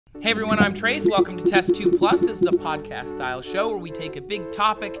Hey everyone, I'm Trace. Welcome to TestTube Plus. This is a podcast-style show where we take a big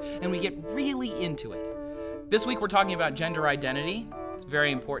topic and we get really into it. This week we're talking about gender identity. It's a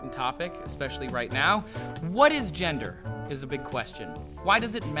very important topic, especially right now. What is gender is a big question. Why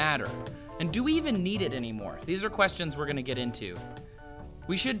does it matter? And do we even need it anymore? These are questions we're going to get into.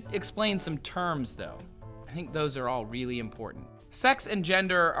 We should explain some terms, though. I think those are all really important. Sex and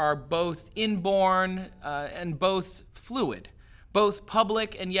gender are both inborn and both fluid. Both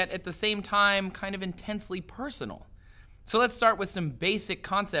public and yet at the same time kind of intensely personal. So let's start with some basic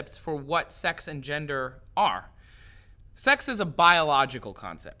concepts for what sex and gender are. Sex is a biological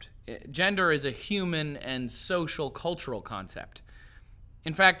concept. Gender is a human and social cultural concept.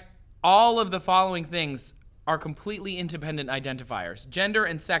 In fact, all of the following things are completely independent identifiers. Gender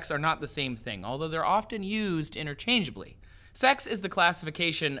and sex are not the same thing, although they're often used interchangeably. Sex is the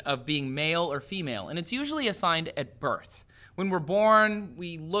classification of being male or female, and it's usually assigned at birth. When we're born,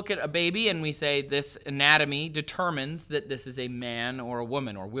 we look at a baby and we say this anatomy determines that this is a man or a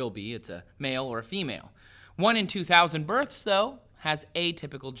woman, or will be. It's a male or a female. 1 in 2,000 births, though, has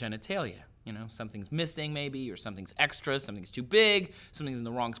atypical genitalia. You know, something's missing maybe, or something's extra, something's too big, something's in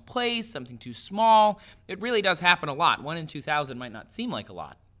the wrong place, something too small. It really does happen a lot. 1 in 2,000 might not seem like a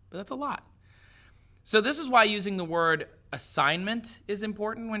lot, but that's a lot. So this is why using the word assignment is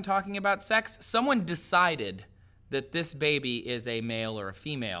important when talking about sex. Someone decided that this baby is a male or a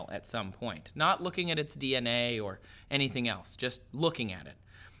female at some point, not looking at its DNA or anything else, just looking at it.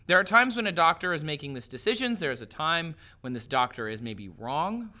 There are times when a doctor is making this decision. There's a time when this doctor is maybe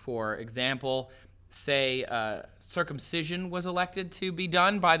wrong. For example, say circumcision was elected to be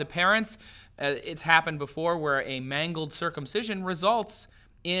done by the parents. It's happened before where a mangled circumcision results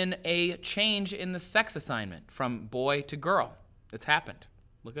in a change in the sex assignment from boy to girl. It's happened.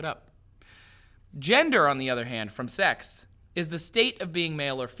 Look it up. Gender, on the other hand, from sex, is the state of being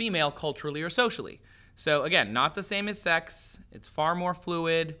male or female culturally or socially. So again, not the same as sex, it's far more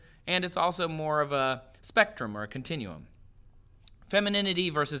fluid, and it's also more of a spectrum or a continuum. Femininity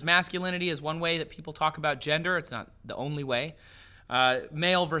versus masculinity is one way that people talk about gender. It's not the only way.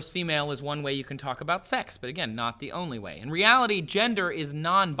 Male versus female is one way you can talk about sex, but again, not the only way. In reality, gender is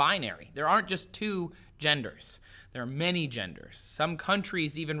non-binary. There aren't just two genders. There are many genders. Some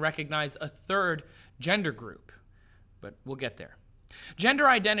countries even recognize a third gender group, but we'll get there. Gender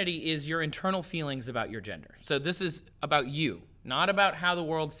identity is your internal feelings about your gender. So this is about you, not about how the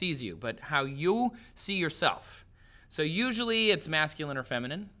world sees you, but how you see yourself. So usually it's masculine or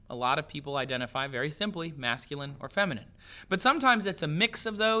feminine. A lot of people identify very simply masculine or feminine. But sometimes it's a mix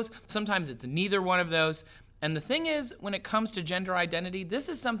of those. Sometimes it's neither one of those. And the thing is, when it comes to gender identity, this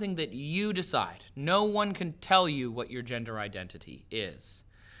is something that you decide. No one can tell you what your gender identity is.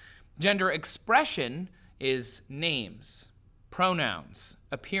 Gender expression is names, pronouns,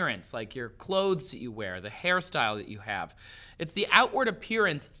 appearance, like your clothes that you wear, the hairstyle that you have. It's the outward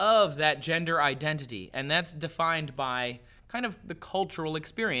appearance of that gender identity, and that's defined by kind of the cultural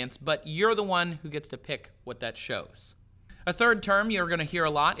experience, but you're the one who gets to pick what that shows. A third term you're going to hear a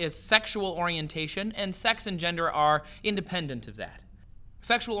lot is sexual orientation, and sex and gender are independent of that.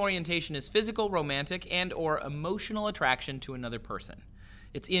 Sexual orientation is physical, romantic, and/or emotional attraction to another person.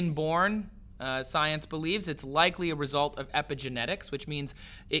 It's inborn. Science believes it's likely a result of epigenetics, which means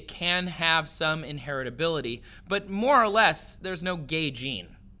it can have some inheritability, but more or less, there's no gay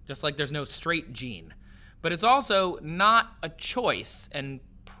gene, just like there's no straight gene. But it's also not a choice and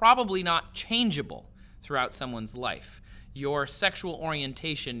probably not changeable throughout someone's life. Your sexual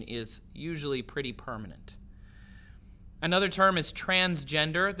orientation is usually pretty permanent. Another term is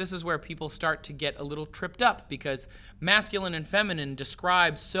transgender. This is where people start to get a little tripped up because masculine and feminine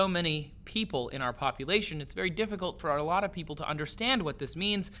describe so many people in our population. It's very difficult for a lot of people to understand what this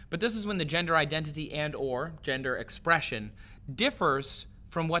means, but this is when the gender identity and/or gender expression differs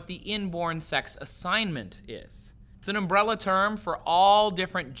from what the inborn sex assignment is. It's an umbrella term for all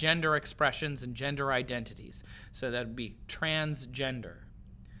different gender expressions and gender identities. So that would be transgender.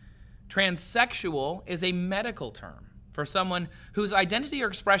 Transsexual is a medical term for someone whose identity or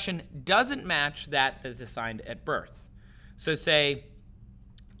expression doesn't match that is assigned at birth. So say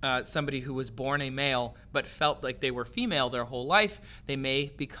somebody who was born a male but felt like they were female their whole life, they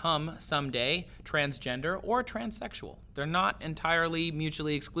may become someday transgender or transsexual. They're not entirely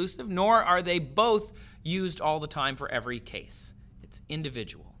mutually exclusive, nor are they both used all the time for every case. It's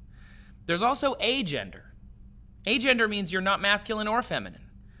individual. There's also agender. Agender means you're not masculine or feminine.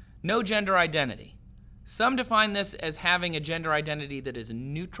 No gender identity. Some define this as having a gender identity that is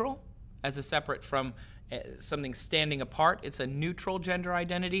neutral, as a separate from something standing apart. It's a neutral gender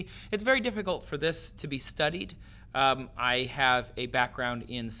identity. It's very difficult for this to be studied. I have a background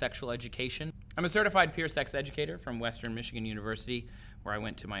in sexual education. I'm a certified peer sex educator from Western Michigan University, where I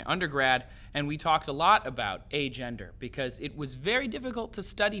went to my undergrad, and we talked a lot about agender because it was very difficult to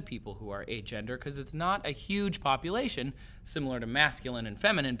study people who are agender because it's not a huge population, similar to masculine and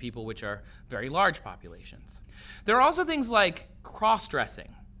feminine people, which are very large populations. There are also things like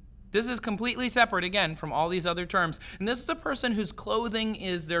cross-dressing. This is completely separate, again, from all these other terms, and this is a person whose clothing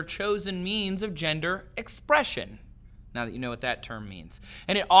is their chosen means of gender expression, now that you know what that term means.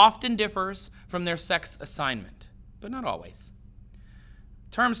 And it often differs from their sex assignment, but not always.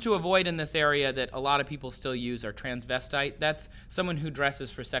 Terms to avoid in this area that a lot of people still use are transvestite. That's someone who dresses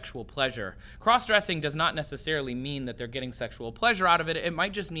for sexual pleasure. Cross-dressing does not necessarily mean that they're getting sexual pleasure out of it. It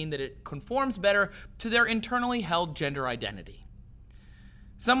might just mean that it conforms better to their internally held gender identity.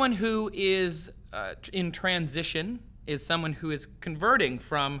 Someone who is in transition is someone who is converting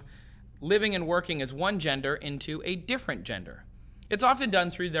from living and working as one gender into a different gender. It's often done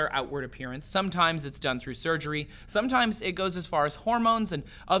through their outward appearance. Sometimes it's done through surgery. Sometimes it goes as far as hormones and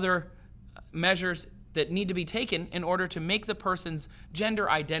other measures that need to be taken in order to make the person's gender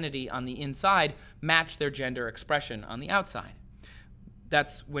identity on the inside match their gender expression on the outside.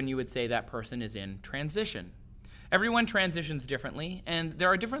 That's when you would say that person is in transition. Everyone transitions differently, and there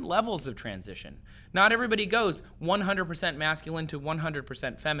are different levels of transition. Not everybody goes 100% masculine to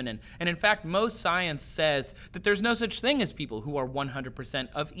 100% feminine, and in fact, most science says that there's no such thing as people who are 100%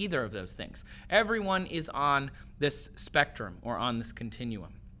 of either of those things. Everyone is on this spectrum or on this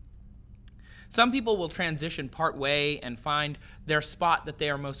continuum. Some people will transition part way and find their spot that they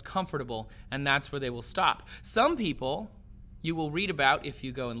are most comfortable, and that's where they will stop. Some people, you will read about if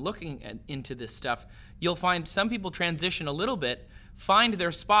you go and looking into this stuff, you'll find some people transition a little bit, find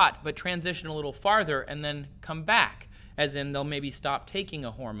their spot, but transition a little farther and then come back, as in they'll maybe stop taking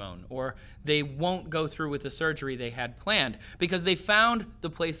a hormone, or they won't go through with the surgery they had planned because they found the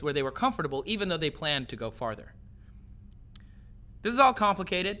place where they were comfortable even though they planned to go farther. This is all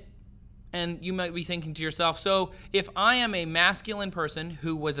complicated, and you might be thinking to yourself, so if I am a masculine person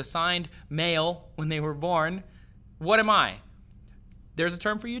who was assigned male when they were born, what am I? There's a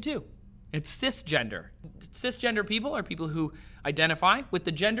term for you too. It's cisgender. Cisgender people are people who identify with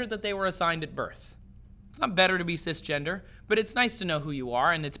the gender that they were assigned at birth. It's not better to be cisgender, but it's nice to know who you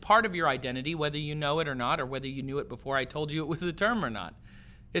are, and it's part of your identity, whether you know it or not, or whether you knew it before I told you it was a term or not.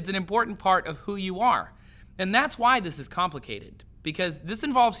 It's an important part of who you are. And that's why this is complicated, because this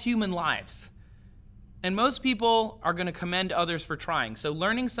involves human lives. And most people are going to commend others for trying. So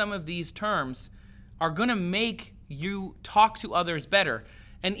learning some of these terms are going to make you talk to others better.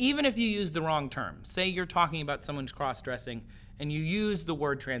 And even if you use the wrong term, say you're talking about someone's cross-dressing and you use the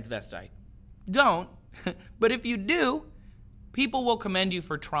word transvestite. Don't, but if you do, people will commend you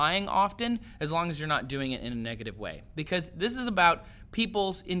for trying often, as long as you're not doing it in a negative way. Because this is about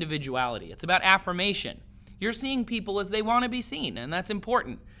people's individuality. It's about affirmation. You're seeing people as they want to be seen, and that's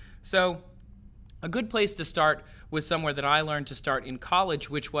important. So a good place to start was somewhere that I learned to start in college,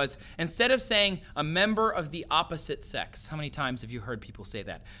 which was, instead of saying a member of the opposite sex, how many times have you heard people say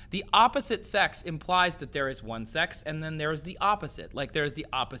that? The opposite sex implies that there is one sex and then there's the opposite, like there's the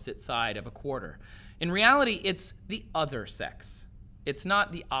opposite side of a quarter. In reality, it's the other sex. It's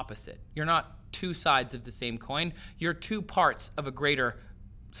not the opposite. You're not two sides of the same coin. You're two parts of a greater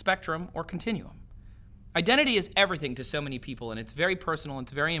spectrum or continuum. Identity is everything to so many people, and it's very personal and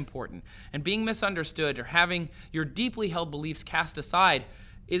it's very important. And being misunderstood or having your deeply held beliefs cast aside,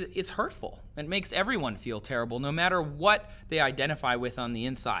 it's hurtful. It makes everyone feel terrible, no matter what they identify with on the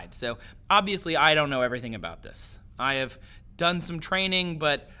inside. So obviously, I don't know everything about this. I have done some training,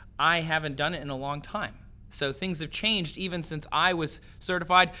 but I haven't done it in a long time. So things have changed even since I was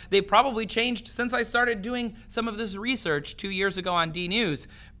certified. They've probably changed since I started doing some of this research 2 years ago on D News.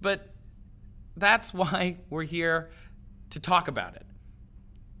 But that's why we're here to talk about it.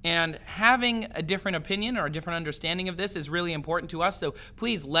 And having a different opinion or a different understanding of this is really important to us, so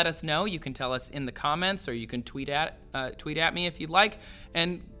please let us know. You can tell us in the comments, or you can tweet at me if you'd like.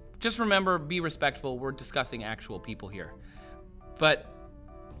 And just remember, be respectful. We're discussing actual people here. But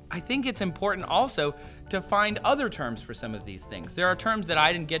I think it's important also to find other terms for some of these things. There are terms that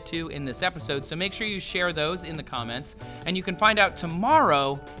I didn't get to in this episode, so make sure you share those in the comments. And you can find out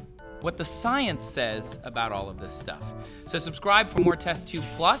tomorrow what the science says about all of this stuff. So subscribe for more TestTube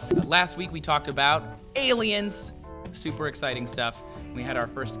Plus. Last week we talked about aliens. Super exciting stuff. We had our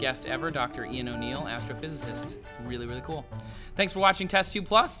first guest ever, Dr. Ian O'Neill, astrophysicist. Really, really cool. Thanks for watching TestTube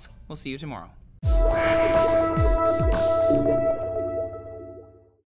Plus. We'll see you tomorrow.